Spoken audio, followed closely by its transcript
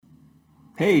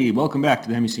Hey, welcome back to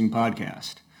the Hemising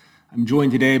Podcast. I'm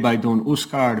joined today by Don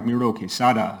Oscar Miro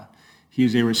Quesada. He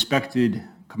is a respected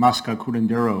Camasca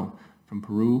curandero from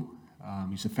Peru.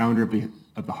 He's the founder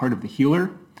of the Heart of the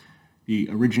Healer, the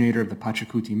originator of the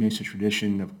Pachacuti Mesa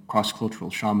tradition of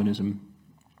cross-cultural shamanism,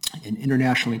 an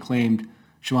internationally acclaimed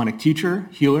shamanic teacher,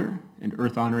 healer, and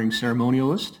earth-honoring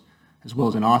ceremonialist, as well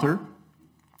as an author.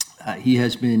 He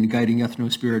has been guiding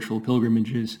ethno-spiritual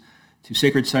pilgrimages to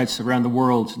sacred sites around the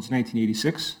world since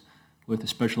 1986, with a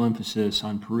special emphasis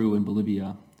on Peru and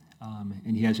Bolivia.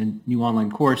 And he has a new online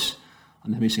course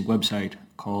on the Hemising website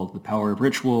called The Power of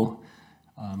Ritual,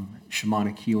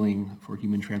 Shamanic Healing for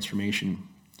Human Transformation.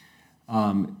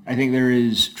 I think there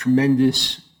is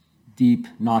tremendous, deep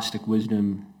Gnostic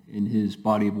wisdom in his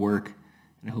body of work,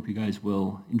 and I hope you guys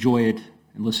will enjoy it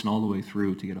and listen all the way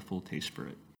through to get a full taste for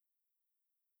it.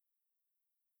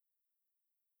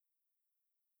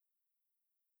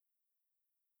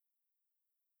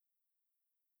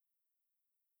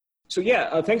 So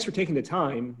thanks for taking the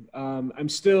time. I'm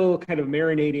still kind of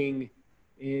marinating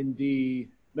in the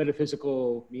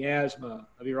metaphysical miasma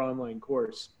of your online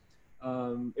course.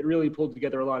 It really pulled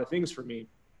together a lot of things for me,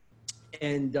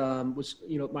 and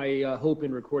my hope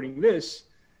in recording this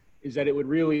is that it would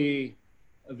really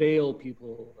avail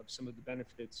people of some of the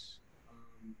benefits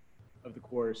of the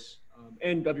course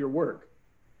and of your work.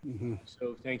 Mm-hmm.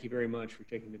 So thank you very much for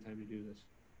taking the time to do this.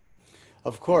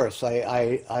 Of course.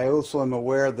 I also am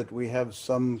aware that we have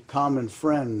some common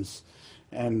friends,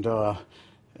 and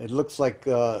it looks like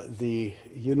the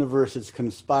universe is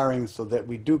conspiring so that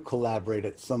we do collaborate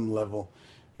at some level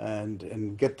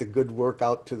and get the good work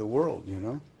out to the world, you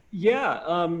know? Yeah,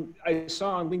 I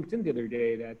saw on LinkedIn the other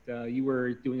day that you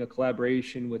were doing a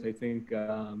collaboration with, I think,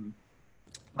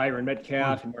 Byron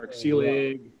Metcalf and Mark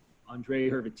Seelig,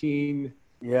 Andre Hervatine.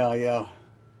 Yeah.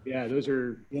 Yeah, those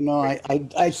are... You know,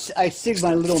 I sing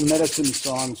my little medicine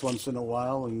songs once in a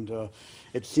while, and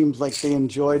it seems like they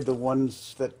enjoyed the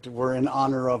ones that were in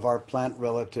honor of our plant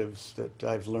relatives that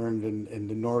I've learned in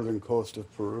the northern coast of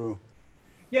Peru.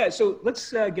 Yeah, so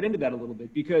let's get into that a little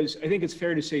bit, because I think it's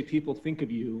fair to say people think of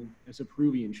you as a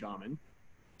Peruvian shaman.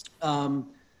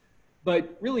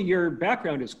 But really your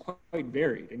background is quite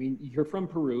varied. I mean, you're from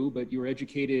Peru, but you were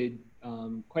educated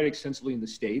quite extensively in the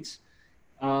States.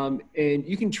 And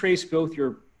you can trace both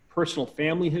your personal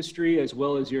family history as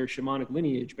well as your shamanic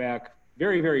lineage back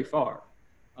very, very far.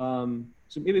 So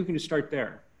maybe we can just start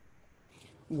there.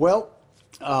 Well,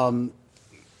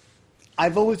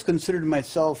 I've always considered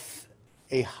myself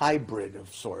a hybrid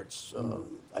of sorts,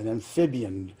 an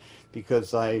amphibian,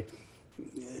 because I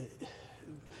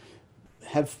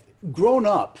have grown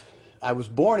up. I was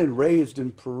born and raised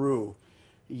in Peru,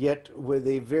 yet with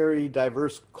a very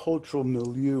diverse cultural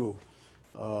milieu.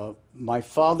 My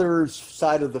father's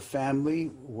side of the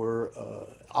family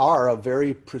are a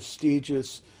very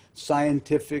prestigious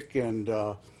scientific and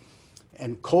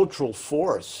cultural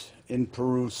force in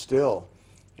Peru still,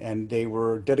 and they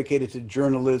were dedicated to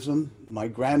journalism. My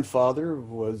grandfather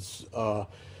was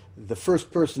the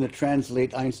first person to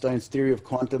translate Einstein's theory of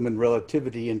quantum and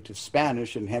relativity into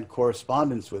Spanish and had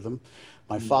correspondence with him.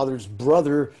 My father's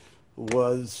brother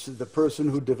was the person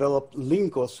who developed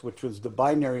Linkos, which was the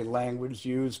binary language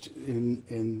used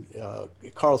in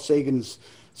Carl Sagan's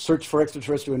search for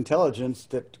extraterrestrial intelligence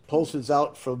that pulses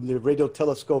out from the radio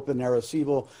telescope in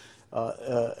Arecibo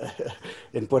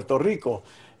in Puerto Rico.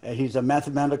 He's a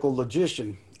mathematical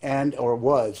logician, or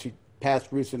was. He passed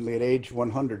recently at age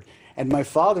 100. And my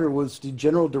father was the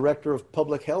general director of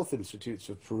Public Health Institutes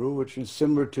of Peru, which is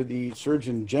similar to the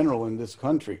Surgeon General in this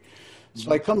country.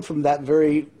 So I come from that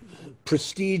very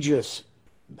prestigious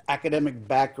academic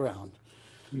background.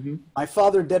 Mm-hmm. My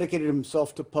father dedicated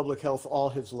himself to public health all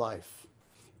his life.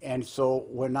 And so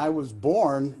when I was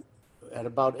born, at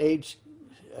about age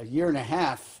a year and a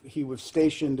half, he was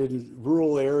stationed in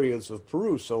rural areas of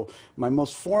Peru. So my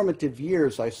most formative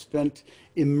years I spent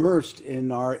immersed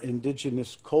in our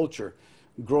indigenous culture.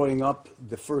 Growing up,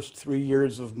 the first 3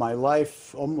 years of my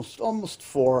life, almost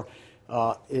 4,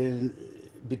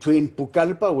 between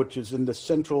Pucallpa, which is in the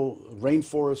central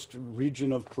rainforest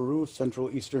region of Peru, central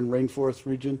eastern rainforest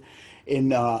region, in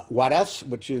Huaraz,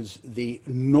 which is the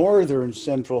northern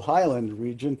central highland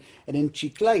region, and in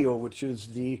Chiclayo, which is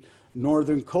the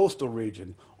northern coastal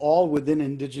region, all within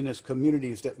indigenous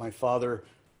communities that my father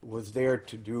was there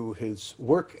to do his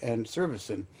work and service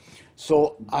in.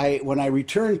 So when I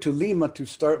returned to Lima to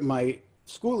start my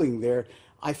schooling there,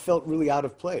 I felt really out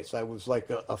of place. I was like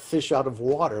a fish out of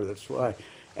water, that's why.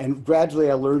 And gradually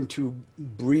I learned to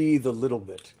breathe a little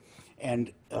bit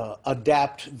and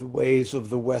adapt the ways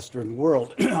of the Western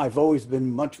world. I've always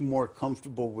been much more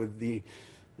comfortable with the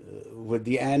with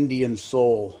the Andean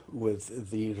soul, with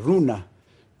the Runa,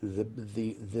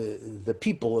 the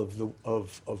people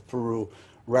of Peru,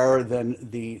 rather than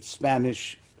the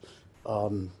Spanish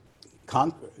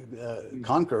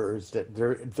conquerors, that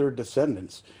their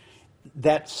descendants.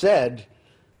 That said,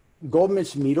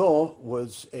 Gomez Miró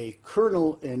was a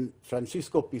colonel in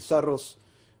Francisco Pizarro's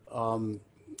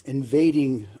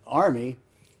invading army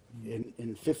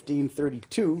in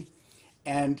 1532,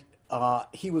 and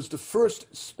he was the first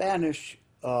Spanish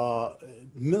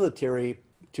military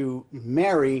to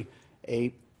marry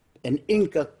an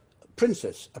Inca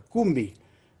princess, a Cumbi,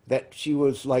 that she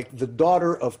was like the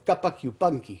daughter of Capac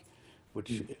Yupanqui,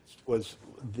 which was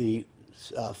the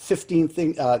 15th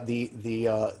the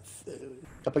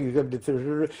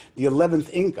 11th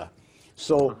Inca.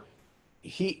 So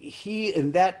he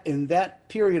in that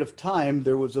period of time,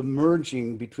 there was a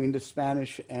merging between the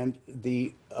Spanish and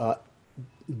the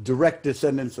direct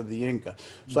descendants of the Inca.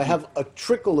 So I have a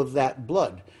trickle of that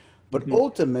blood, but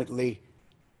ultimately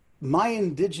my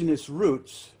indigenous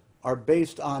roots are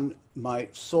based on my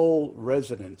soul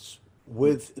resonance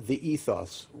with the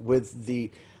ethos, with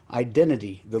the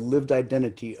identity, the lived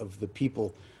identity of the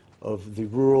people of the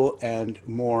rural and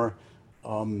more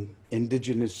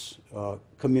indigenous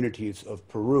communities of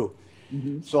Peru.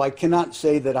 So I cannot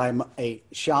say that I'm a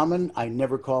shaman. I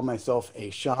never call myself a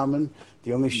shaman.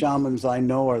 The only shamans I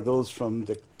know are those from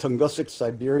the Tungusic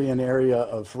Siberian area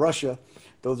of Russia.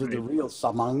 Those are the real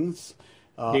samans.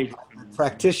 I'm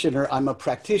a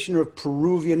practitioner of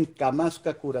Peruvian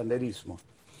Kamasca curanderismo.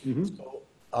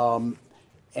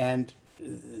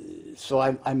 So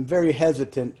I'm very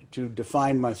hesitant to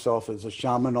define myself as a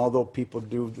shaman, although people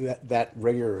do that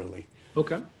regularly.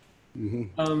 Okay.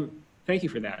 Thank you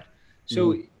for that.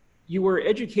 So you were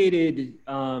educated,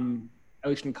 at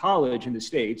least in college in the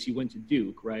States. You went to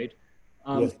Duke, right?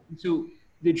 Yes. So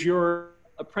did your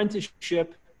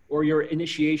apprenticeship or your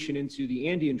initiation into the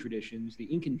Andean traditions, the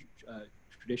Incan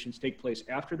traditions, take place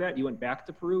after that? You went back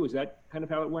to Peru? Is that kind of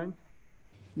how it went?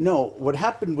 No, what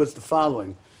happened was the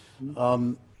following.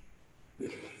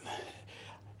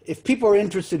 If people are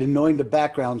interested in knowing the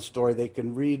background story, they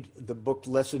can read the book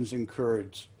Lessons in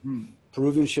Courage,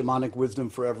 Peruvian Shamanic Wisdom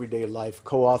for Everyday Life,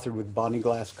 co-authored with Bonnie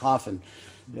Glass Coffin,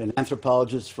 an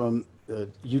anthropologist from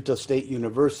Utah State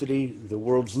University, the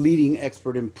world's leading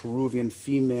expert in Peruvian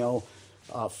female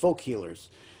folk healers.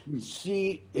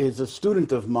 She is a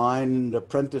student of mine and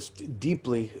apprenticed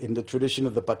deeply in the tradition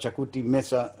of the Pachacuti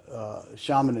Mesa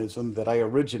shamanism that I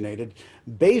originated,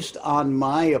 based on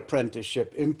my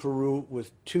apprenticeship in Peru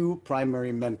with two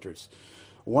primary mentors.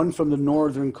 One from the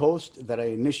northern coast that I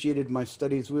initiated my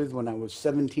studies with when I was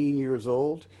 17 years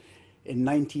old in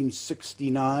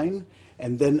 1969,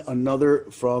 and then another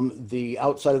from the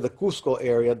outside of the Cusco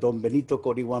area, Don Benito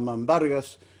Corihuaman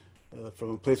Vargas,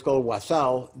 from a place called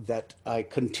Wasao, that I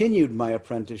continued my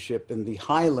apprenticeship in the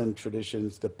highland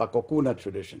traditions, the Pacocuna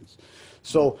traditions.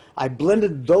 So I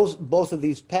blended both of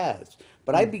these paths,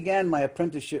 but I began my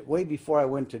apprenticeship way before I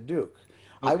went to Duke.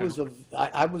 Okay.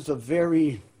 I was a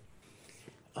very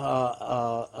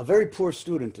poor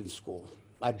student in school.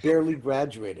 I barely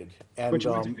graduated, and but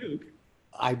you went to Duke.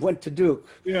 I went to Duke.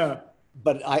 Yeah,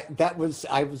 but I was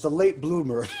a late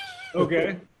bloomer.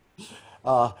 Okay.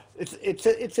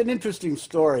 It's an interesting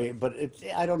story, but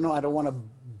I don't know. I don't want to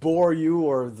bore you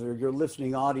or your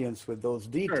listening audience with those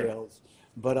details. Sure.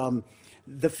 But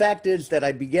the fact is that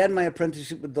I began my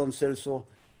apprenticeship with Don Celso,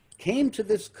 came to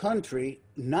this country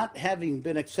not having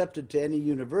been accepted to any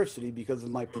university because of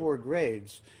my poor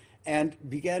grades, and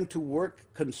began to work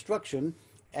construction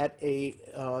at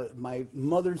my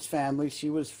mother's family. She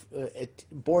was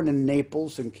born in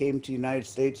Naples and came to the United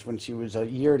States when she was a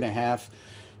year and a half.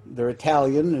 They're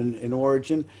Italian in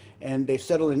origin, and they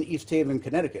settled in East Haven,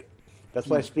 Connecticut. That's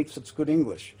why I speak such good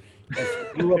English.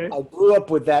 I grew up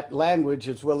with that language,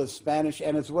 as well as Spanish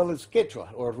and as well as Quechua,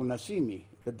 or Runasimi,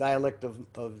 the dialect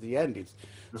of the Andes.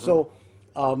 So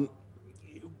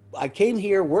I came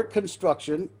here, worked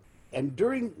construction, and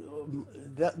during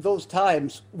those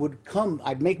times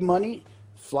I'd make money,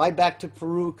 fly back to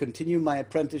Peru, continue my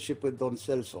apprenticeship with Don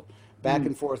Celso, back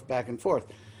and forth, back and forth.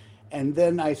 And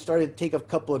then I started to take a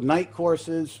couple of night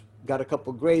courses, got a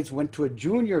couple of grades, went to a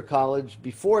junior college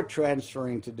before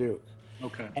transferring to Duke.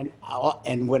 Okay.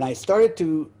 And when I started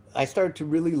to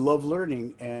really love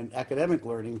learning and academic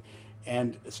learning,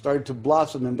 and started to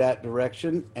blossom in that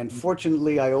direction. And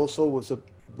fortunately, I also was a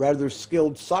rather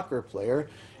skilled soccer player,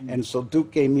 and so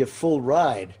Duke gave me a full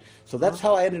ride. So that's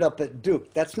how I ended up at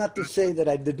Duke. That's not to say that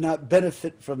I did not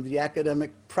benefit from the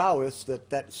academic prowess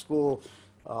that school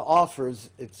offers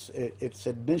its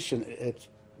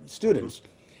students.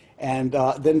 And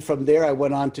then from there, I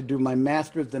went on to do my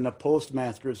master's, then a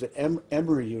postmaster's at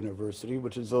Emory University,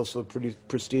 which is also a pretty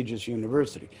prestigious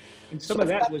university. And So some of I've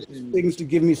that got was these in, things to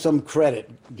give me some credit,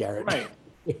 Garrett. right.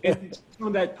 And some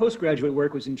of that postgraduate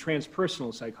work was in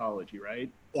transpersonal psychology,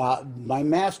 right? My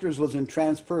master's was in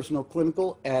transpersonal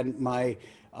clinical, and my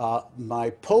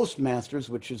postmaster's,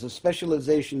 which is a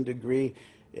specialization degree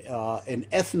in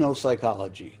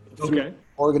ethnopsychology through Okay.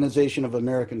 Organization of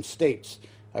American States.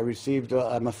 I received,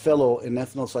 I'm a fellow in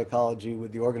ethnopsychology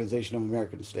with the Organization of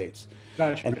American States.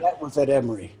 Gotcha. And that was at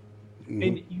Emory.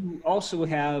 And you also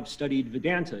have studied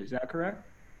Vedanta, is that correct?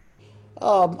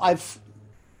 Um, I've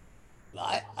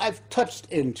I've touched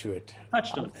into it.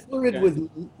 Touched on I'm it. fluid Okay.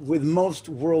 with most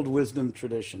world wisdom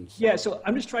traditions. Yeah, so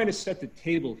I'm just trying to set the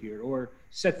table here, or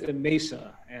set the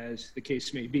mesa, as the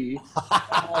case may be.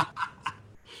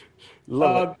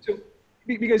 Love it. So,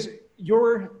 because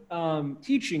your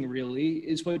teaching really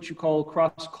is what you call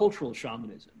cross-cultural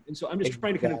shamanism. And so I'm just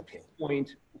trying to kind of Exactly.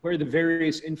 pinpoint where the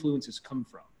various influences come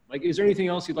from. Like, is there anything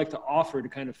else you'd like to offer to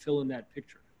kind of fill in that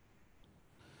picture?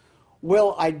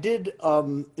 Well, I did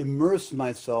immerse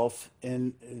myself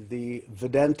in the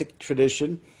Vedantic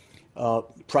tradition,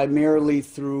 primarily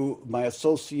through my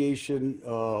association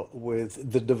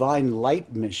with the Divine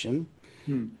Light Mission,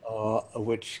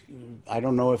 which I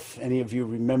don't know if any of you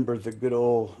remember the good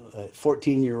old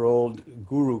 14-year-old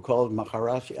guru called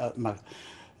Maharaj,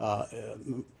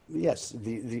 yes,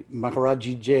 the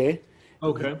Maharaji Jay.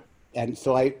 Okay. And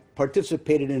so I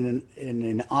participated in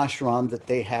an ashram that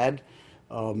they had,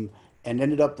 and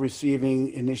ended up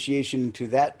receiving initiation into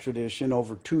that tradition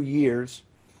over 2 years.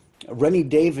 Rennie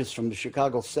Davis from the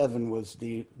Chicago Seven was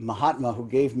the Mahatma who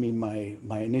gave me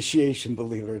my initiation,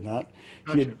 believe it or not.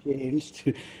 He had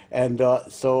changed. And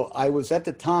so I was at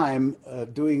the time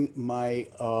doing my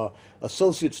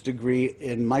associate's degree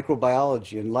in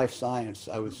microbiology and life science.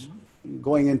 I was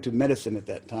going into medicine at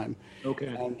that time,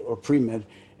 Okay. or pre-med.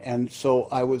 And so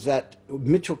I was at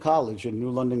Mitchell College in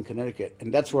New London, Connecticut,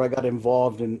 and that's where I got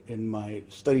involved in my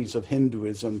studies of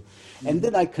Hinduism. And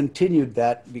then I continued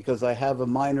that because I have a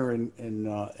minor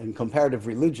in comparative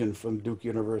religion from Duke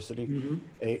University,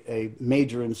 a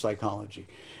major in psychology.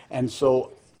 And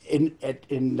so in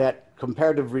that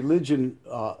comparative religion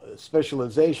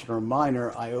specialization or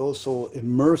minor, I also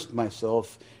immersed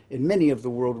myself in many of the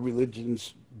world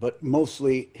religions, but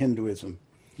mostly Hinduism.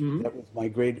 That was my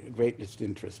greatest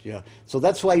interest, yeah. So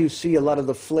that's why you see a lot of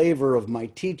the flavor of my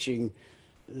teaching,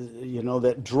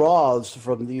 that draws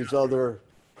from these other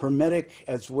Hermetic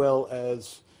as well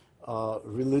as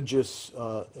religious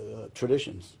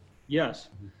traditions. Yes.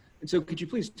 And so could you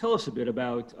please tell us a bit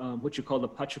about what you call the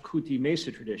Pachacuti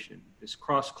Mesa tradition, this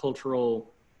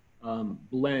cross-cultural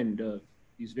blend of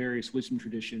these various wisdom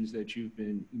traditions that you've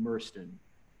been immersed in?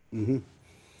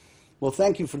 Well,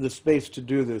 thank you for the space to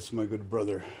do this, my good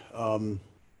brother.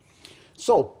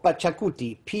 So,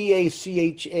 Pachacuti,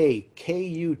 Pachakuti,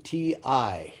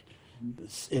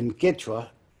 in Quechua,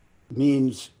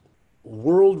 means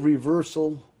world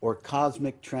reversal or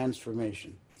cosmic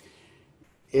transformation.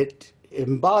 It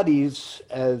embodies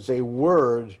as a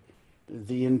word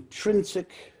the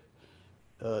intrinsic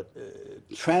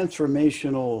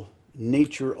transformational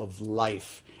nature of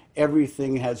life.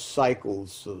 Everything has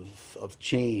cycles of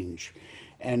change.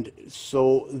 And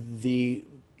so the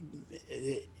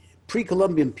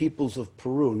pre-Columbian peoples of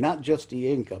Peru, not just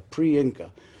the Inca, pre-Inca,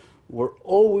 were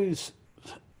always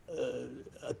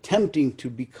attempting to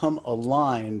become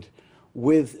aligned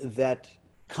with that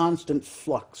constant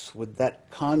flux, with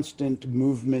that constant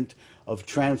movement of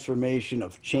transformation,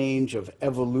 of change, of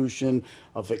evolution,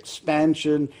 of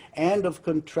expansion, and of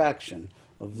contraction,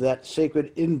 of that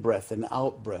sacred in-breath and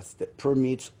out-breath that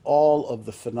permeates all of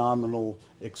the phenomenal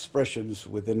expressions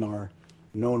within our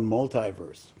known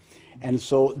multiverse. And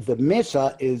so the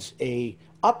mesa is a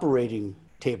operating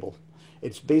table.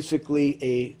 It's basically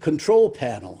a control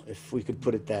panel, if we could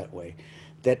put it that way,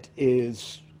 that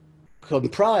is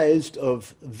comprised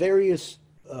of various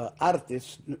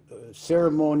artes,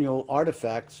 ceremonial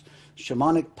artifacts,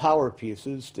 shamanic power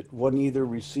pieces that one either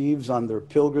receives on their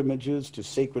pilgrimages to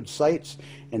sacred sites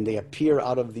and they appear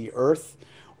out of the earth,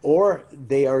 or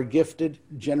they are gifted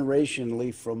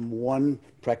generationally from one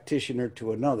practitioner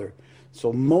to another.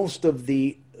 So most of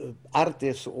the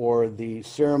artes or the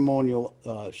ceremonial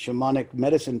shamanic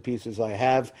medicine pieces I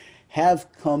have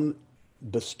come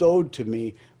bestowed to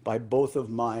me by both of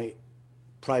my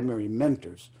primary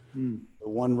mentors, the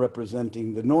one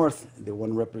representing the north, the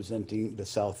one representing the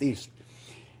southeast.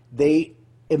 They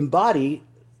embody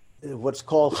what's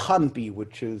called Hampi,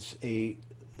 which is a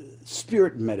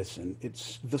spirit medicine.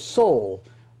 It's the soul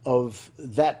of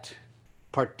that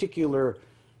particular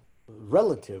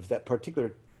relative, that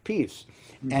particular piece.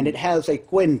 And it has a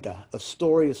cuenta, a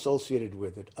story associated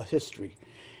with it, a history.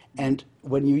 And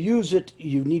when you use it,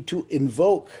 you need to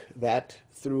invoke that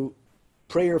through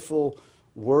prayerful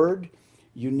word.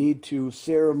 You need to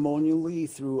ceremonially,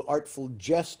 through artful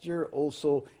gesture,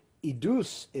 also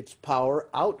educe its power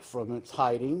out from its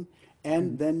hiding.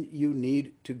 And then you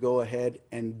need to go ahead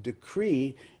and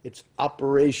decree its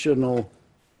operational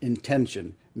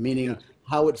intention, meaning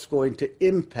how it's going to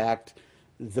impact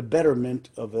the betterment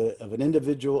of an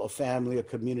individual, a family, a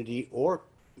community, or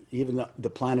even the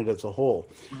planet as a whole.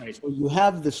 Right. So you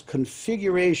have this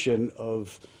configuration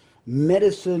of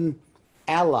medicine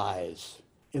allies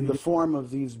in the form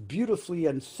of these beautifully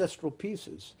ancestral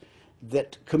pieces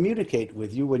that communicate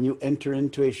with you when you enter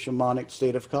into a shamanic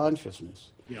state of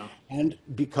consciousness. Yeah. And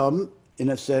become, in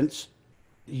a sense,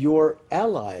 your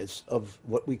allies of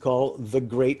what we call the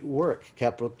great work,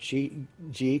 capital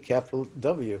G, capital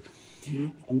W.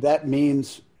 And that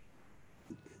means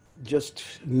just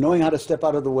knowing how to step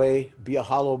out of the way, be a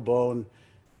hollow bone,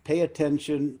 pay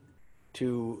attention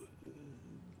to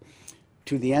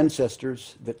the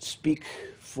ancestors that speak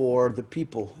for the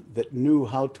people that knew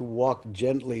how to walk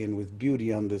gently and with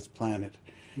beauty on this planet,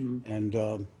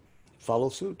 and follow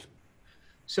suit.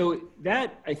 So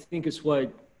that, I think, is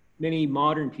what many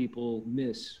modern people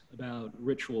miss about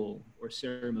ritual or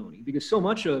ceremony, because so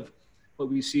much of what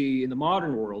we see in the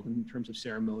modern world in terms of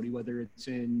ceremony, whether it's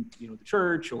in the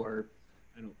church or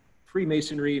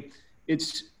Freemasonry,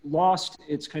 it's lost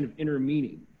its kind of inner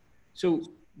meaning. So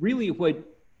really what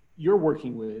you're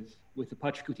working with the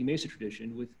Pachacuti Mesa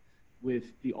tradition,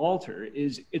 with the altar,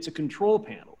 is it's a control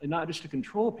panel, and not just a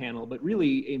control panel, but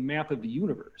really a map of the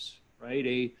universe,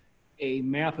 right? A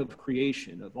map of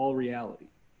creation, of all reality.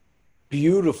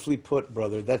 Beautifully put,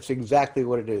 brother. That's exactly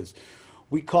what it is.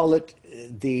 We call it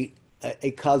a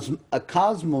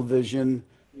cosmovision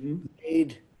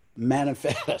made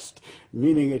manifest,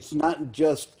 meaning it's not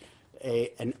just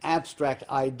an abstract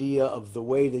idea of the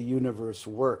way the universe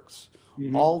works.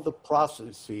 All the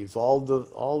processes, all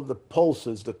the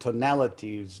pulses, the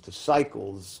tonalities, the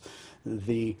cycles,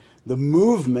 the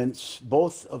movements,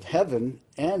 both of heaven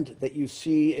and that you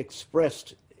see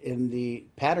expressed in the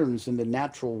patterns in the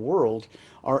natural world,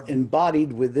 are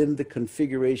embodied within the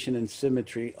configuration and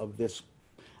symmetry of this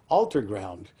altar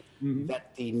ground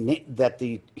that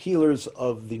the healers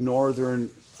of the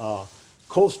northern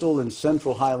coastal and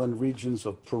central highland regions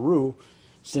of Peru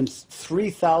since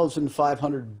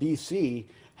 3,500 BC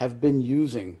have been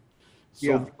using.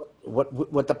 So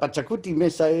what the Pachacuti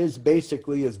Mesa is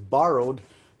basically is borrowed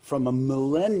from a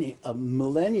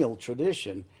millennial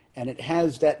tradition, and it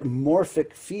has that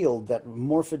morphic field, that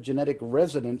morphogenetic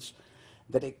resonance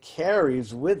that it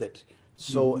carries with it.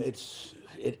 So it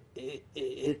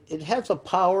has a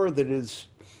power that is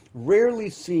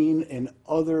rarely seen in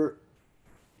other,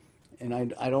 and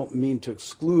I don't mean to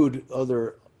exclude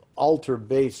other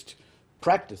altar-based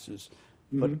practices,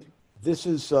 but this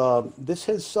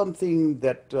has something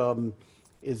that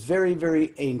is very,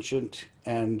 very ancient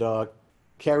and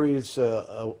carries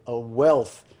a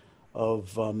wealth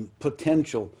of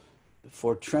potential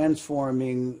for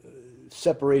transforming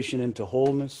separation into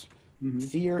wholeness,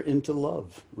 fear into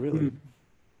love, really.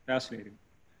 Fascinating.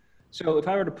 So if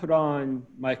I were to put on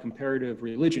my comparative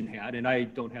religion hat, and I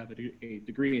don't have a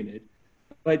degree in it,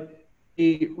 but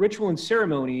a ritual and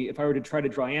ceremony, if I were to try to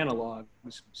draw analogs,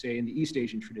 say in the East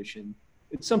Asian tradition,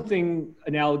 it's something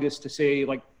analogous to, say,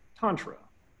 like Tantra.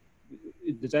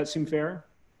 Does that seem fair?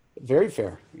 Very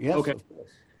fair, yes. Okay.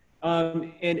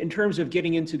 And in terms of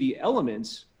getting into the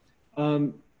elements,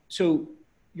 so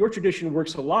your tradition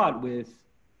works a lot with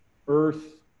earth,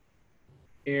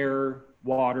 air,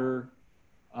 water,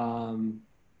 and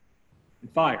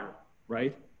fire,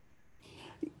 right?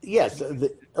 Yes,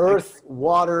 the earth,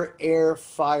 water, air,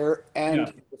 fire,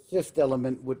 and the fifth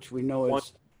element, which we know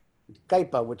is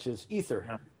kaipa, which is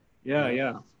ether.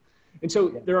 Yeah. And so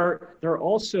there are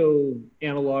also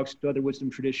analogs to other wisdom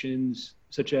traditions,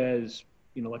 such as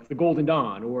like the Golden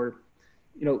Dawn, or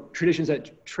traditions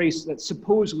that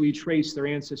supposedly trace their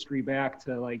ancestry back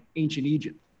to like ancient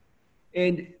Egypt.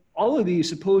 And all of these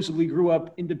supposedly grew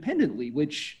up independently,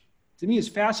 which to me is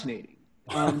fascinating.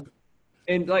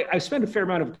 And like I've spent a fair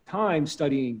amount of time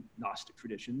studying Gnostic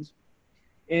traditions,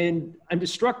 and I'm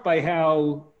just struck by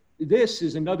how this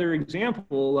is another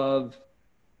example of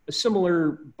a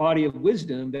similar body of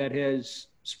wisdom that has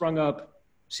sprung up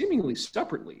seemingly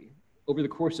separately over the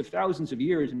course of thousands of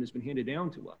years and has been handed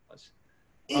down to us.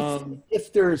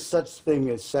 If there is such thing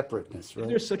as separateness, right? If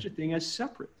there's such a thing as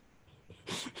separate.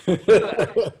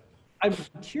 I'm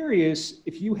curious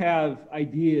if you have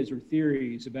ideas or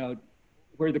theories about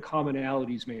where the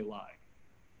commonalities may lie?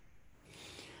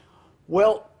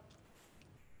 Well,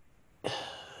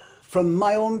 from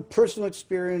my own personal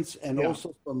experience and Yeah.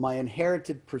 also from my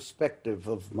inherited perspective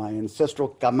of my ancestral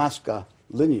Kamaska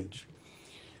lineage,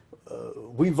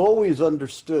 we've always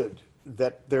understood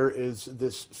that there is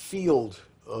this field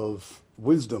of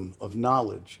wisdom, of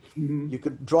knowledge. Hmm. You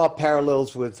could draw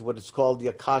parallels with what is called the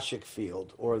Akashic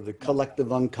field or the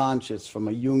collective unconscious from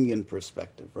a Jungian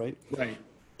perspective, right? Right.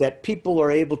 That people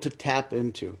are able to tap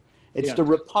into. It's the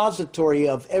Yes. repository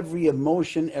of every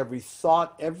emotion, every thought,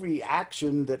 every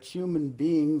action that human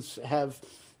beings have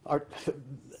are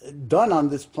done on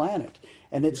this planet.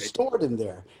 And it's Right. stored in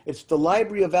there. It's the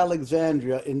Library of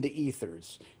Alexandria in the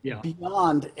ethers, Yeah.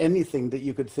 beyond anything that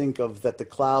you could think of that the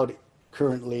cloud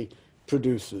currently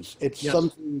produces. It's Yes.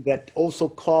 something that also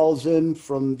calls in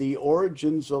from the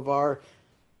origins of our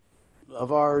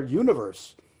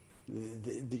universe.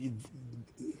 The,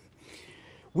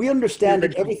 we The understand that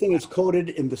original everything is cloud. coded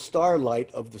in the starlight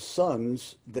of the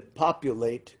suns that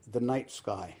populate the night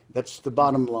sky. That's the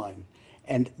bottom line.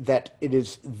 And that it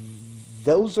is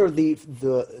those are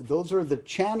the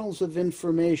channels of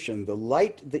information, the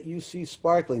light that you see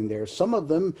sparkling there, some of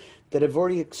them that have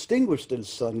already extinguished as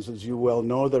suns, as you well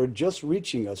know, that are just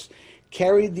reaching us,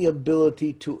 carry the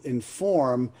ability to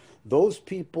inform those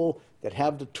people that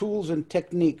have the tools and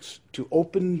techniques to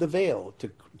open the veil, to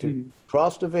Mhm.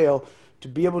 cross the veil, to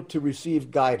be able to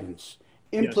receive guidance,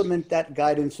 Yes. implement that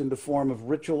guidance in the form of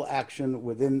ritual action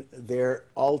within their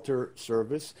altar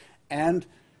service, and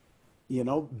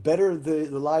better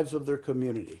the lives of their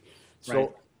community. Right.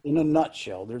 So in a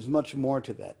nutshell, there's much more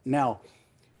to that. Now,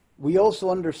 we also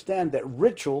understand that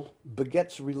ritual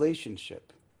begets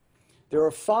relationship. There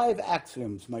are 5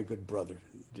 axioms, my good brother.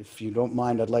 If you don't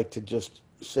mind, I'd like to just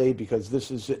say, because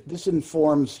this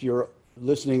informs your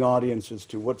listening audience as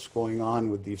to what's going on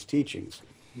with these teachings.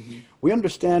 Hmm. We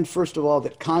understand, first of all,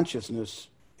 that consciousness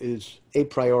is a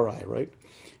priori, right?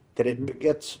 That it Hmm.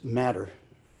 begets matter.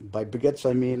 By begets,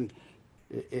 I mean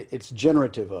it's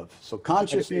generative of. So Right.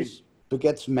 consciousness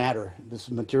begets matter, this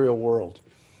material world.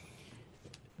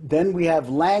 Then we have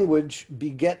language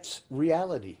begets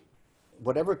reality.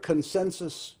 Whatever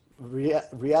consensus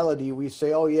reality we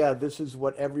say, oh yeah, this is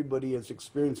what everybody is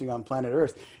experiencing on planet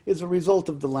Earth, is a result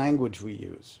of the language we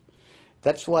use.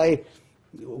 That's why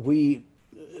we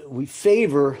we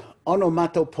favor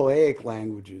onomatopoeic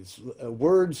languages,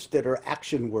 words that are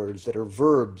action words, that are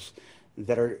verbs,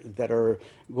 that are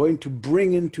going to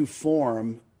bring into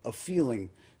form a feeling.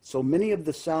 So many of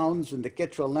the sounds in the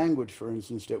Quechua language, for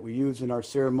instance, that we use in our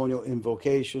ceremonial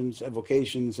invocations,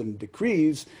 evocations, and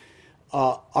decrees,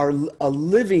 are a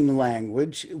living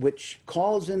language which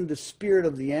calls in the spirit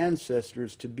of the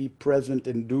ancestors to be present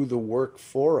and do the work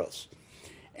for us,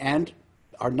 and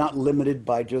are not limited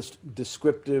by just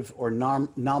descriptive or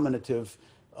nominative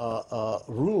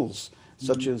rules,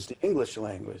 such Hmm. as the English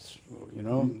language,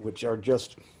 Hmm. which are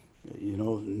just,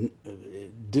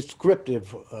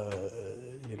 descriptive,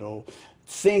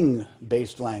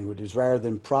 thing-based languages rather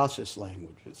than process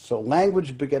languages. So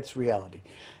language begets reality.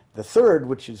 The third,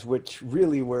 which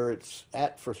really where it's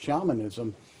at for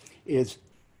shamanism, is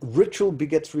ritual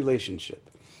begets relationship.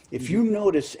 If Hmm. you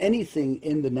notice anything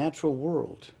in the natural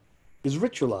world is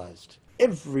ritualized,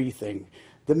 everything,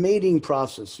 the mating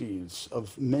processes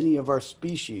of many of our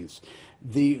species,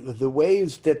 the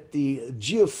ways that the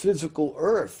geophysical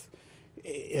earth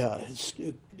uh,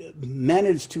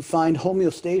 managed to find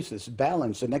homeostasis,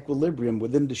 balance, and equilibrium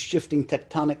within the shifting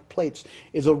tectonic plates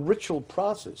is a ritual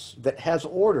process that has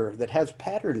order, that has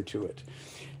pattern to it.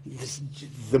 This,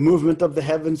 the movement of the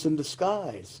heavens and the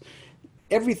skies.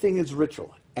 Everything is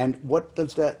ritual. And what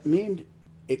does that mean?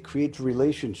 It creates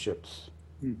relationships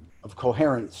of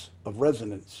coherence, of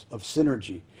resonance, of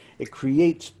synergy. It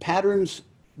creates patterns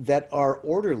that are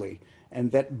orderly and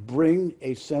that bring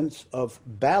a sense of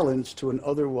balance to an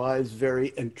otherwise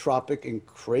very entropic and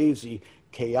crazy,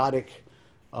 chaotic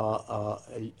uh, uh,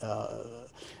 uh,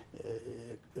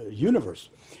 universe.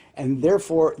 And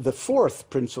therefore, the fourth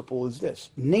principle is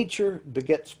this: nature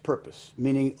begets purpose,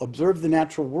 meaning observe the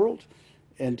natural world,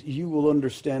 and you will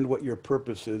understand what your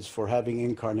purpose is for having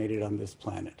incarnated on this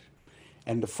planet.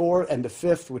 And the fourth and the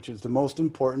fifth, which is the most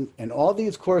important, and all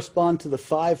these correspond to the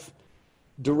 5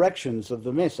 directions of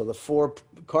the Mesa, the 4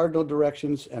 cardinal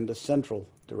directions and the central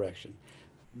direction.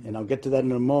 And I'll get to that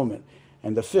in a moment.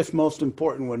 And the fifth most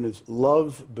important one is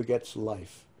love begets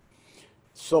life.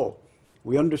 So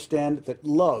we understand that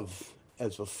love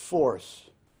as a force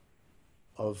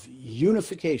of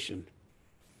unification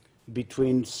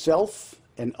between self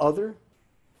and other,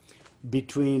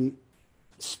 between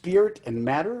spirit and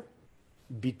matter,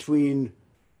 between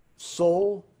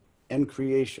soul, and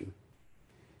creation.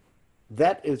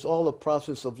 That is all a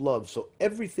process of love. So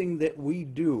everything that we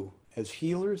do as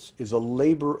healers is a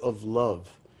labor of love.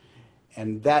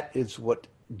 And that is what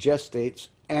gestates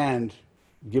and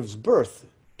gives birth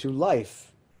to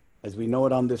life as we know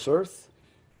it on this earth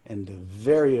and the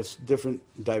various different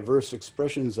diverse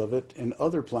expressions of it in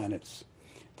other planets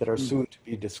that are soon to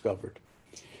be discovered.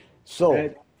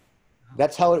 So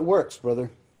that's how it works,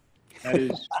 brother. That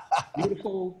is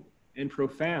beautiful and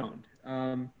profound.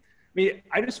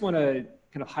 I just want to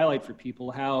kind of highlight for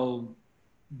people how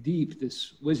deep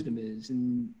this wisdom is.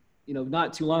 And,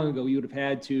 not too long ago, you would have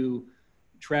had to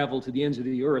travel to the ends of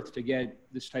the earth to get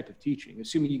this type of teaching,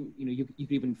 assuming you could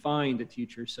even find a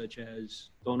teacher such as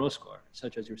Don Oscar,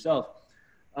 such as yourself.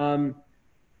 Can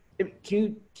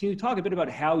you talk a bit about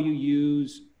how you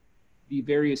use the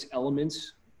various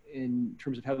elements in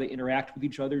terms of how they interact with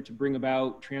each other to bring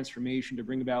about transformation, to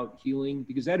bring about healing?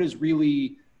 Because that is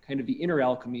really kind of the inner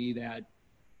alchemy that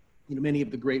many of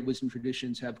the great wisdom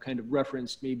traditions have kind of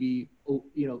referenced, maybe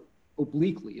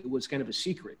obliquely. It was kind of a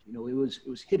secret. It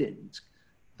was hidden. It's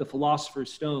the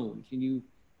philosopher's stone. Can you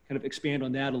kind of expand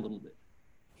on that a little bit?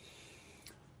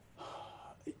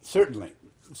 Certainly.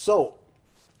 So,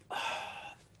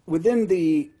 within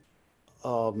the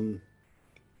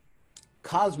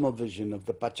cosmovision of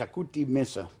the Pachacuti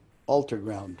Mesa altar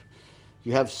ground,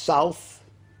 you have south,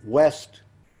 west,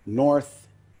 north,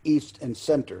 east, and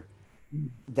center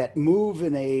that move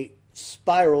in a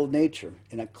spiral nature,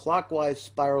 in a clockwise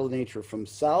spiral nature from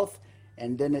south,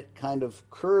 and then it kind of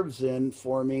curves in,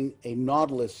 forming a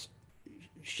nautilus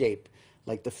shape,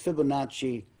 like the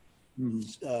Fibonacci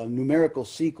numerical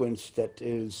sequence that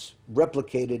is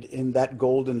replicated in that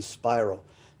golden spiral.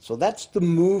 So that's the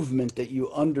movement that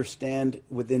you understand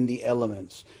within the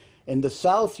elements. In the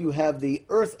south, you have the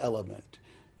earth element,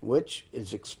 which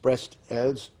is expressed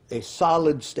as a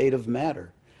solid state of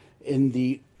matter. In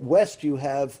the west, you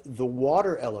have the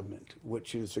water element,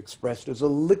 which is expressed as a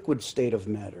liquid state of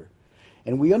matter.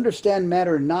 And we understand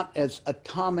matter not as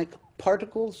atomic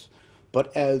particles,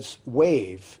 but as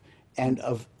wave and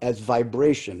as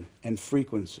vibration and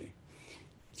frequency.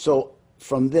 So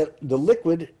from the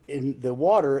liquid in the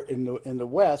water in the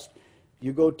west,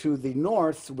 you go to the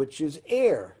north, which is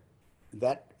air,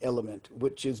 that element,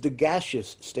 which is the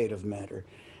gaseous state of matter.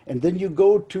 And then you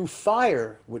go to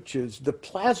fire, which is the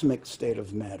plasmic state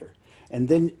of matter. And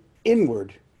then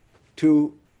inward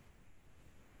to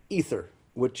ether,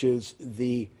 which is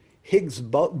the Higgs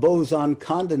boson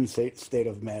condensate state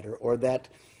of matter, or that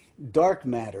dark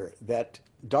matter, that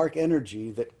dark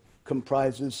energy that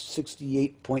comprises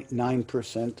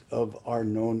 68.9% of our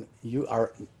known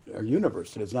our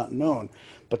universe that is not known.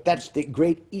 But that's the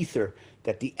great ether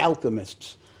that the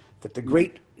alchemists, that the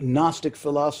great Gnostic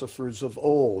philosophers of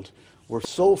old were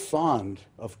so fond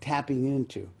of tapping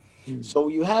into. So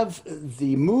you have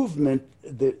the movement,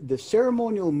 the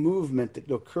ceremonial movement that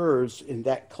occurs in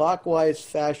that clockwise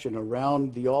fashion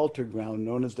around the altar ground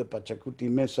known as the Pachacuti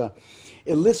Mesa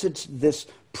elicits this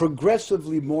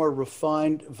progressively more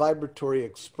refined vibratory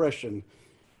expression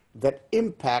that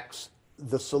impacts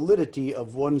the solidity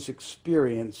of one's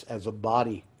experience as a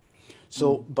body.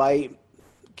 So by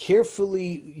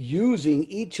carefully using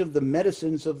each of the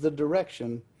medicines of the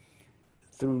direction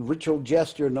through ritual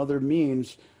gesture and other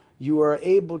means, you are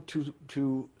able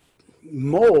to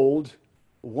mold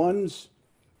one's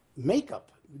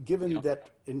makeup, given that,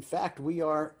 in fact,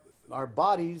 our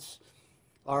bodies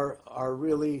are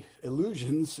really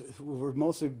illusions. We're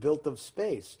mostly built of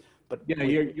space. But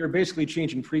you're basically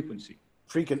changing frequency.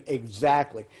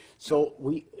 Exactly. So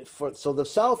so the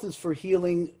south is for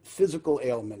healing physical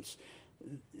ailments,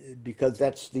 because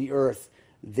that's the earth.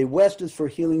 The west is for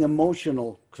healing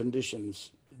emotional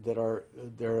conditions that are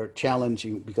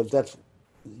challenging, because that's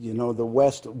the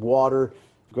west, water,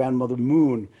 grandmother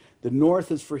moon. The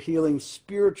north is for healing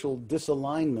spiritual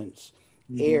disalignments,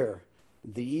 air.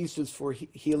 The east is for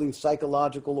healing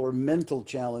psychological or mental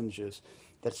challenges,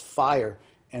 that's fire.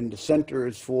 And the center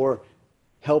is for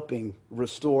helping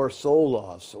restore soul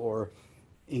loss or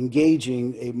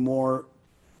engaging a more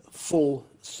full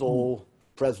soul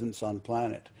presence on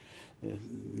planet.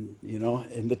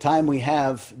 In the time we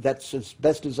have, that's as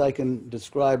best as I can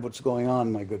describe what's going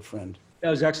on, my good friend. That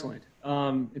was excellent.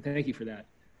 And thank you for that.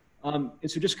 And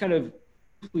so just kind of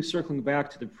circling back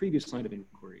to the previous line of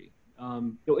inquiry,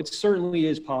 it certainly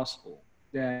is possible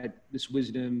that this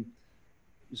wisdom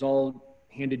is all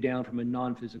handed down from a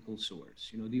non-physical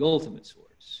source, the ultimate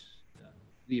source,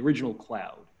 the original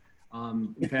cloud.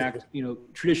 In fact,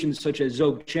 traditions such as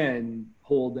Dzogchen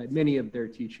hold that many of their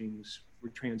teachings were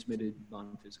transmitted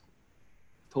non-physically.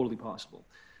 Totally possible.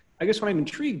 I guess what I'm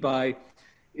intrigued by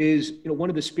is, one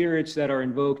of the spirits that are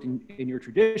invoked in your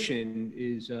tradition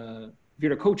is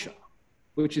Viracocha,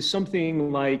 which is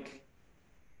something like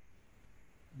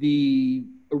the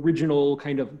original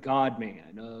kind of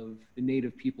God-man of the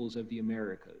native peoples of the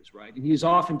Americas, right? And he is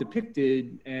often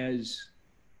depicted as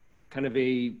kind of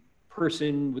a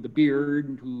person with a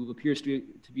beard who appears to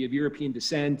be of European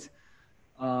descent.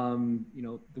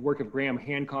 The work of Graham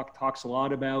Hancock talks a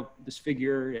lot about this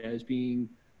figure as being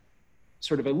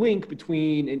sort of a link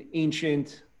between an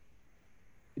ancient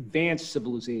advanced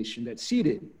civilization that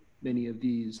seeded many of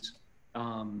these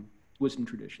wisdom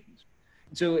traditions.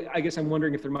 And so I guess I'm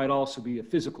wondering if there might also be a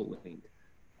physical link.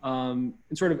 And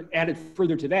sort of added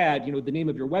further to that, the name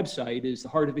of your website is The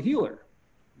Heart of the Healer,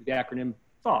 the acronym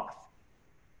Thoth,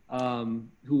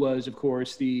 who was, of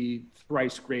course, the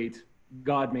thrice great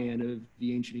God-man of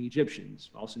the ancient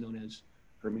Egyptians, also known as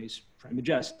Hermes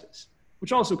Trismegistus,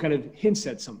 which also kind of hints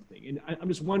at something. And I'm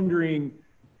just wondering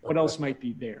what else might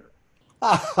be there.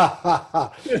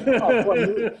 Oh,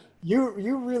 boy,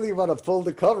 you really want to pull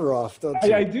the cover off, don't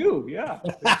you? I do, yeah.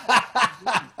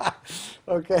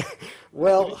 Okay.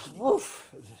 Well,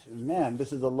 man,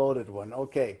 this is a loaded one.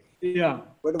 Okay. Yeah.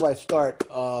 Where do I start?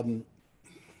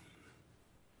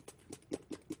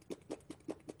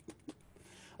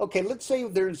 Okay, let's say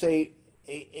there's a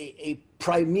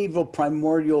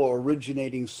primordial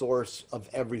originating source of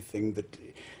everything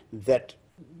that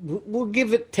we'll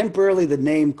give it temporarily the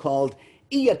name called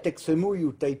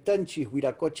Iatexemuyu Taitanchi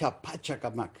Huiracocha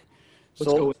Pachacamac.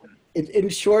 So in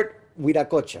short,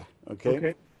 Huiracocha,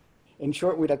 okay? In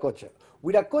short, Huiracocha.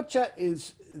 Huiracocha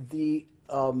is the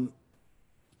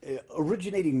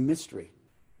originating mystery,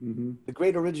 the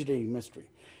great originating mystery.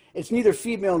 It's neither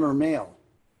female nor male.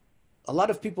 A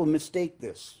lot of people mistake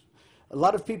this. A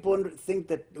lot of people think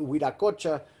that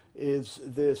Huiracocha is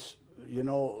this,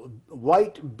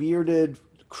 white bearded,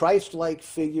 Christ-like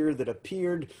figure that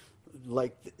appeared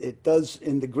like it does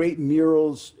in the great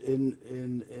murals in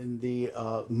the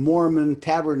Mormon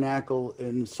tabernacle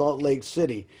in Salt Lake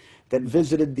City that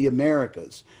visited the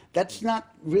Americas. That's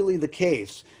not really the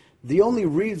case. The only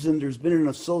reason there's been an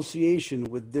association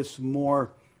with this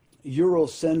more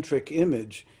Eurocentric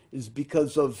image is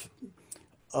because of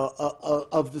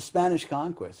the Spanish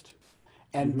conquest.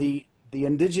 And the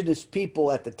indigenous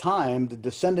people at the time, the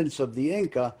descendants of the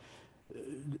Inca,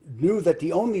 knew that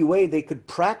the only way they could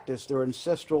practice their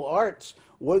ancestral arts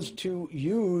was to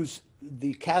use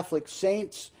the Catholic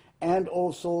saints and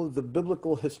also the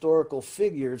biblical historical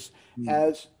figures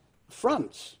as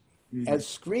fronts, as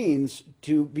screens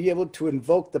to be able to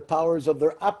invoke the powers of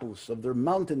their apus, of their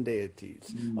mountain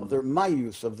deities, of their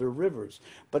mayus, of their rivers.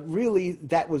 But really,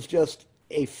 that was just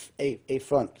a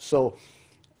front. So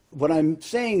what I'm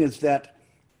saying is that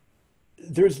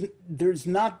there's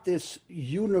not this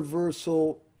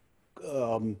universal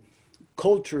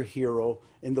culture hero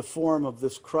in the form of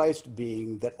this Christ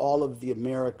being that all of the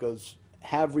Americas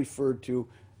have referred to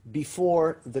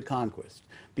before the conquest.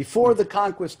 Before the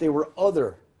conquest, there were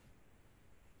other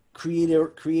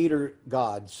creator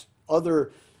gods,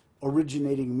 other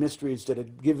originating mysteries that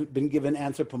had been given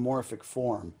anthropomorphic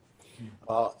form,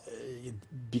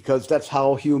 because that's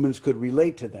how humans could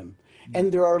relate to them.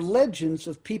 And there are legends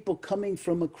of people coming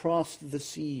from across the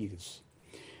seas,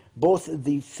 both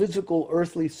the physical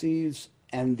earthly seas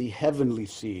and the heavenly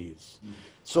seas.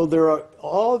 So there are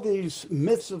all these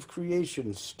myths of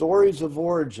creation, stories of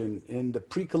origin in the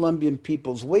pre-Columbian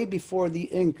peoples, way before the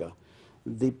Inca,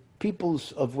 the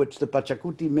peoples of which the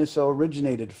Pachacuti Mesa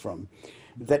originated from,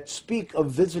 that speak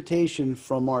of visitation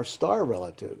from our star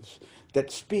relatives,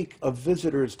 that speak of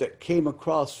visitors that came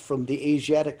across from the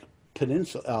Asiatic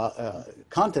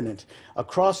continent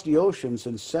across the oceans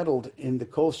and settled in the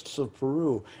coasts of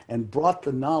Peru and brought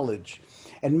the knowledge.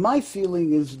 And my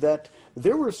feeling is that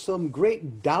there were some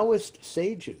great Taoist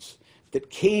sages that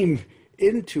came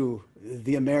into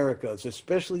the Americas,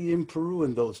 especially in Peru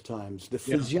in those times. The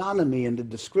physiognomy and the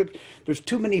description, there's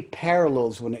too many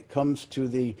parallels when it comes to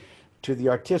the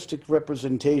artistic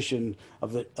representation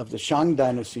of the Shang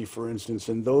dynasty, for instance,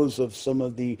 and those of some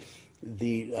of the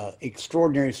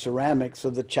extraordinary ceramics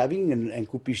of the Chavin and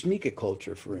Kupichnike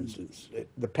culture, for instance.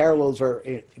 The parallels are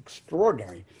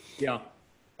extraordinary. Yeah.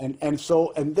 And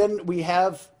then we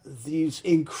have these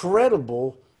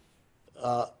incredible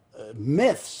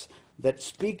myths that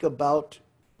speak about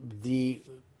the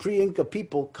pre-Inca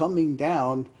people coming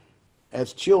down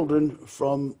as children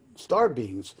from star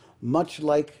beings, much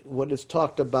like what is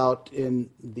talked about in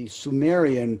the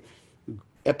Sumerian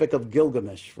Epic of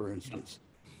Gilgamesh, for instance.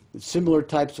 Similar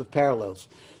types of parallels.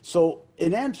 So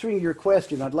in answering your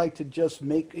question, I'd like to just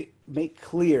make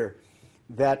clear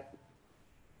that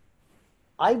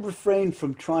I refrain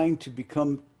from trying to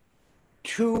become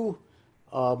too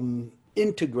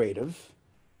integrative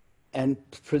and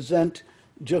present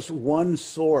just one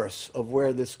source of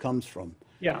where this comes from.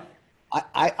 Yeah.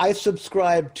 I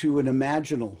subscribe to an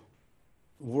imaginal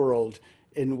world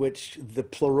in which the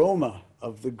pleroma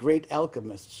of the great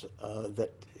alchemists,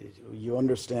 that you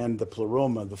understand the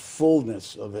pleroma, the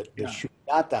fullness of it, the Yeah.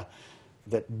 shunyata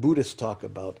that Buddhists talk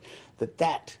about,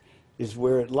 that is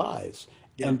where it lies.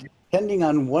 Yeah. And depending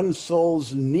on one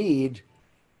soul's need,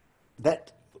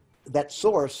 that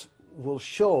source will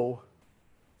show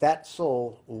that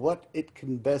soul what it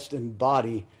can best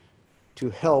embody to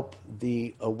help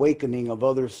the awakening of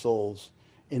other souls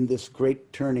in this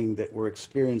great turning that we're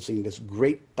experiencing, this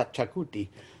great Pachacuti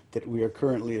that we are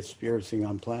currently experiencing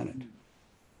on planet.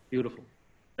 Beautiful.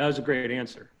 That was a great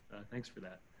answer. Thanks for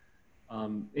that.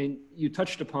 And you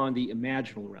touched upon the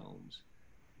imaginal realms.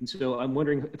 And so I'm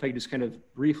wondering if I could just kind of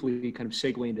briefly kind of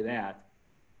segue into that.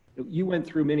 You went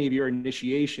through many of your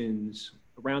initiations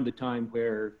around the time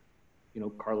where,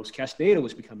 Carlos Castaneda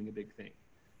was becoming a big thing.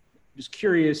 Just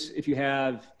curious if you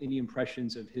have any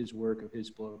impressions of his work, of his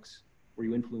books. Were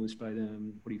you influenced by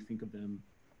them? What do you think of them?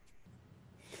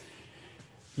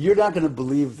 You're not going to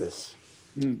believe this,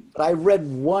 but I read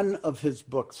one of his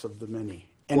books of the many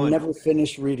and never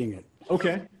finished reading it.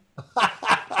 Okay.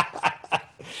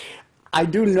 I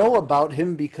do know about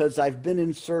him because I've been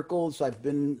in circles, I've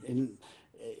been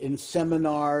in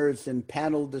seminars and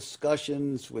panel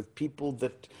discussions with people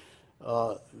that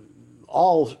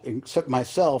all, except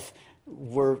myself,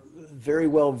 were very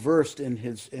well versed in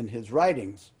his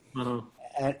writings. Uh-huh.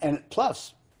 And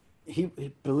plus, he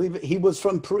was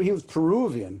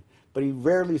Peruvian, but he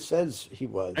rarely says he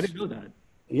was. I didn't know that.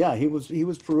 Yeah, he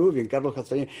was Peruvian, Carlos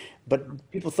Castaneda, but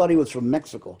people thought he was from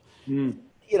Mexico.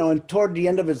 And toward the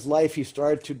end of his life, he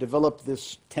started to develop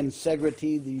this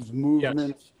tensegrity, these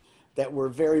movements that were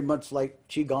very much like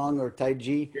Qigong or Tai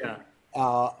Chi. Yeah.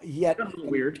 Yet,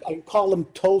 weird. I call him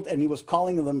and he was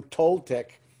calling them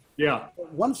Toltec. Yeah.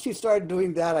 Once he started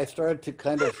doing that, I started to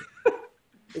kind of,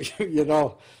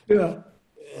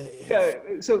 Yeah.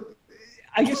 So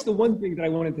I guess the one thing that I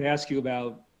wanted to ask you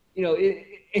about,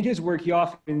 in his work, he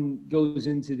often goes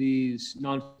into these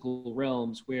non-physical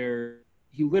realms where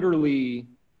he literally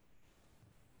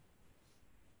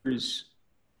is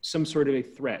some sort of a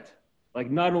threat, like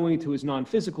not only to his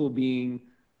non-physical being,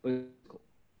 but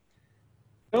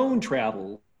own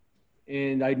travel.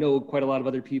 And I know quite a lot of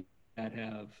other people that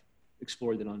have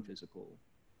explored the non-physical.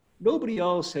 Nobody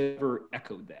else has ever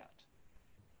echoed that.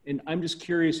 And I'm just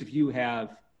curious if you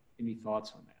have any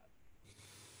thoughts on that.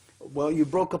 Well, you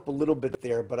broke up a little bit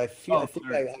there, but I think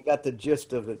I got the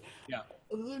gist of it. Yeah.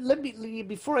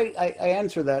 Before I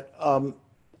answer that,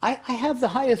 I have the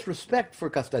highest respect for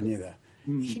Castaneda.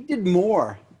 He did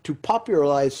more to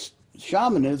popularize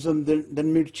shamanism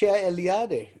than Mircea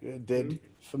Eliade did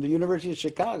from the University of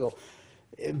Chicago,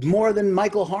 more than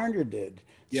Michael Harner did.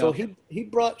 Yeah. So he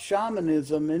brought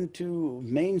shamanism into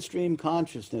mainstream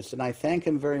consciousness, and I thank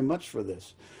him very much for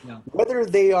this. Yeah. Whether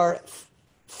they are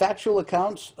factual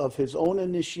accounts of his own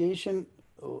initiation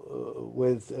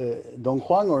with Don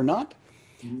Juan or not,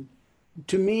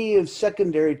 to me is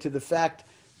secondary to the fact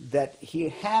that he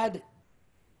had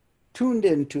tuned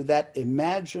into that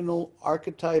imaginal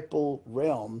archetypal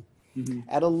realm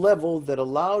at a level that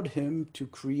allowed him to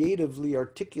creatively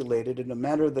articulate it in a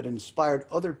manner that inspired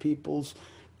other peoples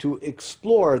to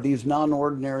explore these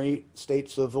non-ordinary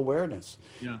states of awareness.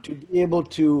 Yeah. To be able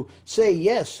to say,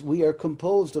 yes, we are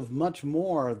composed of much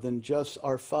more than just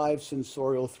our five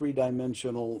sensorial,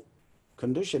 three-dimensional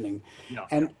conditioning. Yeah.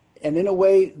 And in a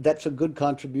way, that's a good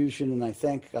contribution, and I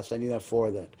thank Castaneda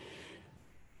for that.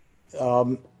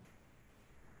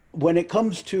 When it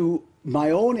comes to my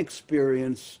own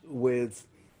experience with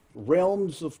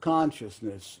realms of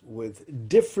consciousness, with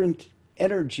different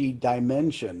energy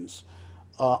dimensions,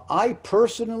 I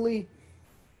personally,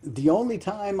 the only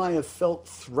time I have felt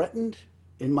threatened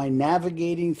in my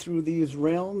navigating through these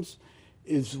realms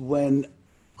is when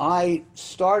I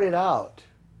started out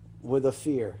with a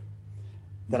fear,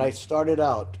 that I started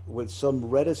out with some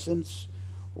reticence,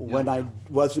 when I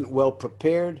wasn't well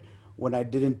prepared, when I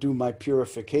didn't do my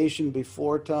purification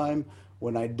before time,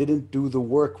 when I didn't do the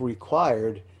work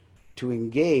required to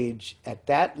engage at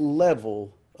that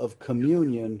level of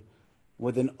communion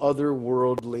with an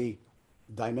otherworldly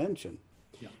dimension.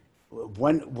 Yeah.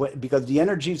 Because the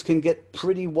energies can get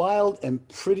pretty wild and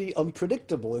pretty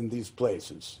unpredictable in these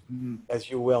places, as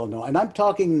you well know. And I'm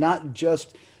talking not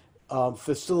just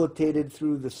facilitated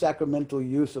through the sacramental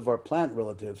use of our plant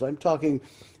relatives. I'm talking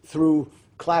through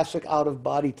classic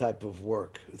out-of-body type of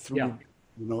work, through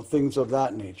things of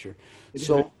that nature.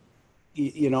 So,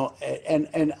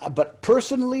 but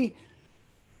personally,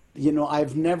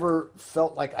 I've never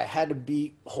felt like I had to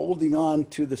be holding on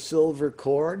to the silver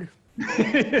cord. You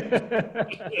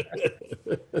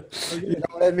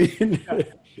know what I mean?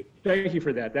 Thank you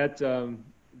for that. That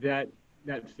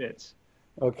fits.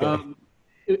 Okay.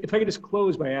 If I could just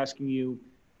close by asking you,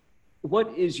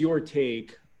 what is your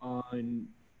take on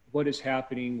what is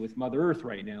happening with Mother Earth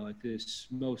right now at this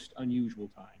most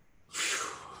unusual time?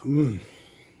 Mm.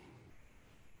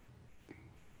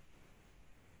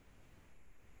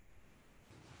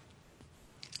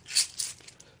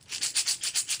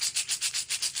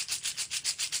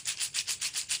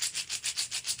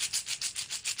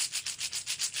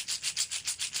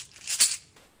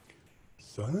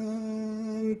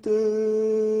 Santa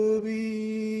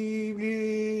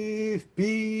Biblia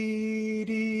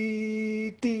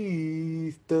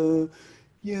Spiritista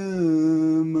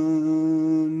llama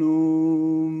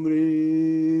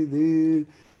nombre del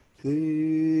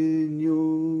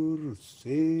Señor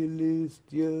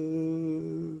Celestial.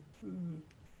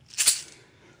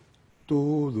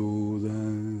 Todo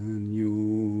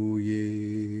daño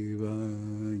llévale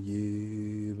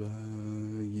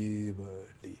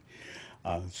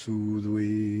a su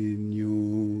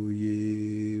dueño,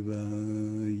 llévale.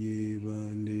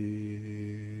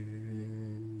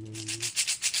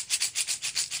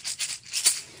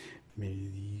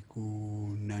 Médico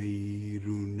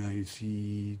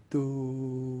nairunaycito,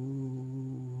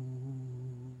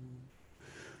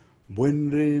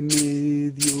 buen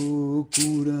remedio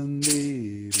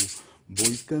curandero,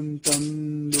 voy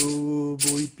cantando,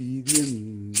 voy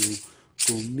pidiendo,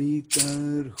 con mi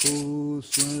tarjo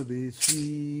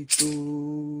suavecito.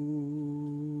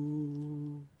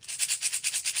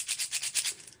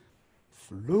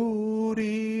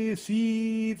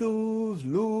 Florecidos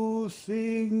los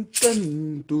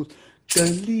encantos,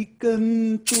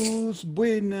 calicantos,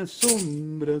 buenas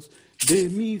sombras de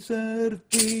mis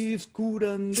artes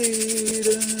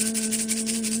curanderas.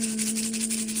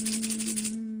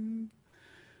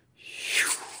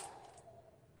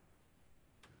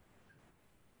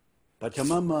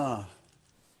 Pachamama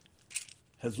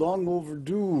has long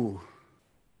overdue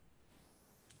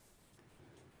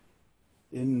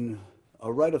in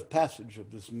a rite of passage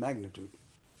of this magnitude.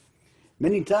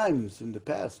 Many times in the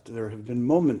past, there have been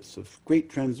moments of great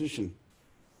transition,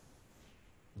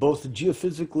 both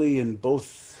geophysically and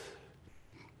both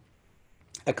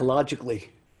ecologically,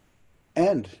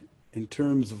 and in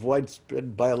terms of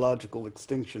widespread biological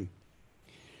extinction.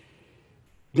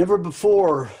 Never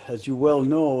before, as you well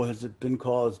know, has it been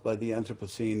caused by the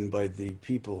Anthropocene, by the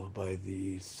people, by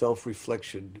the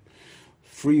self-reflection,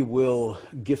 free will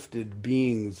gifted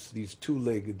beings, these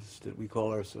two-leggeds that we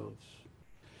call ourselves.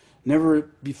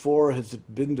 Never before has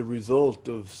it been the result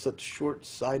of such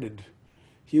short-sighted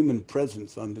human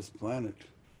presence on this planet.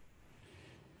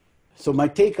 So my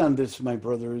take on this, my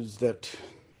brother, is that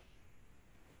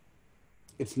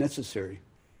it's necessary.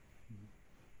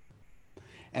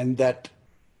 And that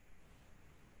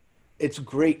it's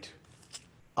great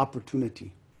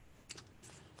opportunity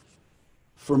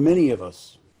for many of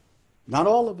us, not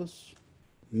all of us,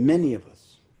 many of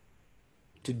us,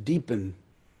 to deepen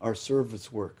our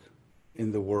service work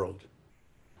in the world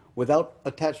without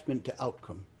attachment to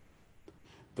outcome,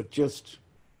 but just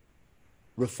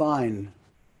refine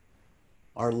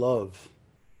our love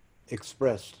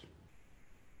expressed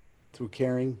through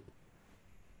caring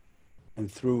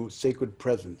and through sacred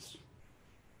presence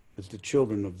as the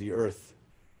children of the earth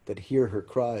that hear her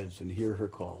cries and hear her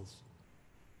calls.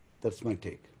 That's my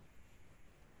take.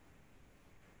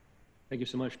 Thank you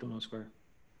so much, Don Oscar.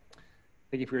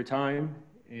 Thank you for your time,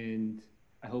 and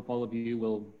I hope all of you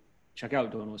will check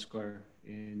out Don Oscar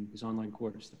in his online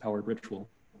course, The Power of Ritual.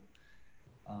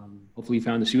 Hopefully you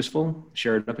found this useful.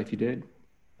 Share it up if you did.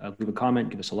 Leave a comment,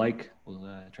 give us a like. We'll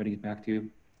try to get back to you.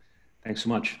 Thanks so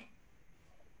much.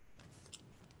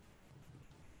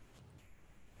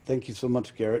 Thank you so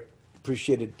much, Garrett.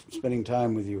 Appreciated spending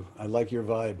time with you. I like your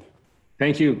vibe.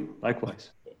 Thank you. Likewise.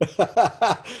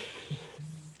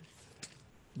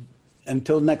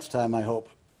 Until next time, I hope.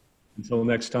 Until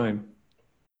next time.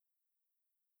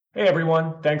 Hey,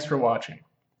 everyone. Thanks for watching.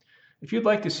 If you'd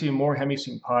like to see more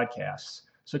HemiSync podcasts,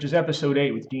 such as Episode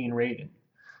 8 with Dean Radin,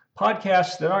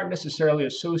 podcasts that aren't necessarily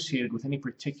associated with any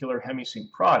particular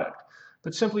HemiSync product,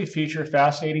 but simply feature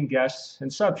fascinating guests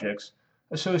and subjects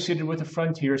associated with the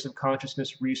frontiers of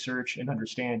consciousness research and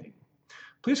understanding,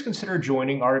 please consider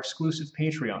joining our exclusive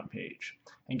Patreon page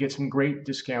and get some great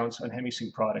discounts on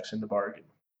HemiSync products in the bargain.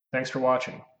 Thanks for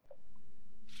watching.